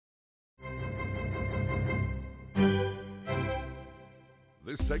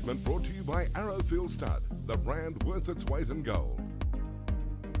This segment brought to you by Arrowfield Stud, the brand worth its weight in gold.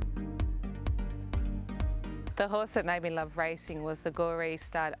 The horse that made me love racing was the Goree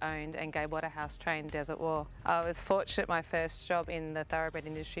stud owned and Gay Waterhouse trained Desert War. I was fortunate my first job in the thoroughbred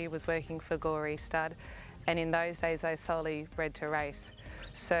industry was working for Goree stud, and in those days they solely bred to race.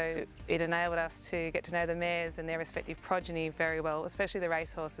 So it enabled us to get to know the mares and their respective progeny very well, especially the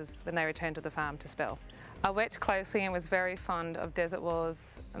racehorses when they returned to the farm to spell. I worked closely and was very fond of Desert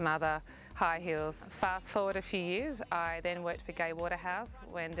War's mother, High Heels. Fast forward a few years, I then worked for Gay Waterhouse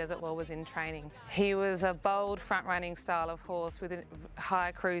when Desert War was in training. He was a bold front-running style of horse with a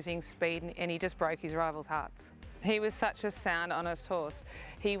high cruising speed, and he just broke his rivals' hearts. He was such a sound, honest horse.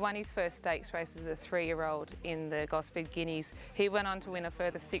 He won his first stakes race as a 3-year-old in the Gosford Guineas. He went on to win a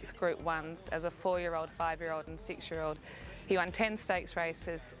further 6 Group 1s as a 4-year-old, 5-year-old and 6-year-old. He won 10 stakes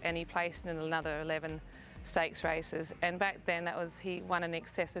races and he placed in another 11 stakes races, and back then he won in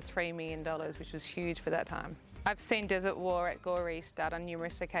excess of $3 million, which was huge for that time. I've seen Desert War at Goree stud on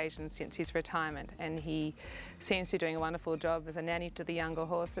numerous occasions since his retirement, and he seems to be doing a wonderful job as a nanny to the younger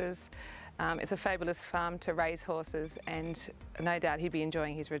horses. It's a fabulous farm to raise horses, and no doubt he'd be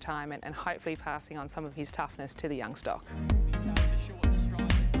enjoying his retirement and hopefully passing on some of his toughness to the young stock. He started to shorten the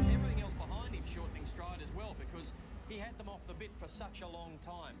stride, and everything else behind him shortening stride as well, because he had them off the bit for such a long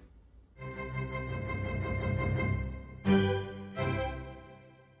time.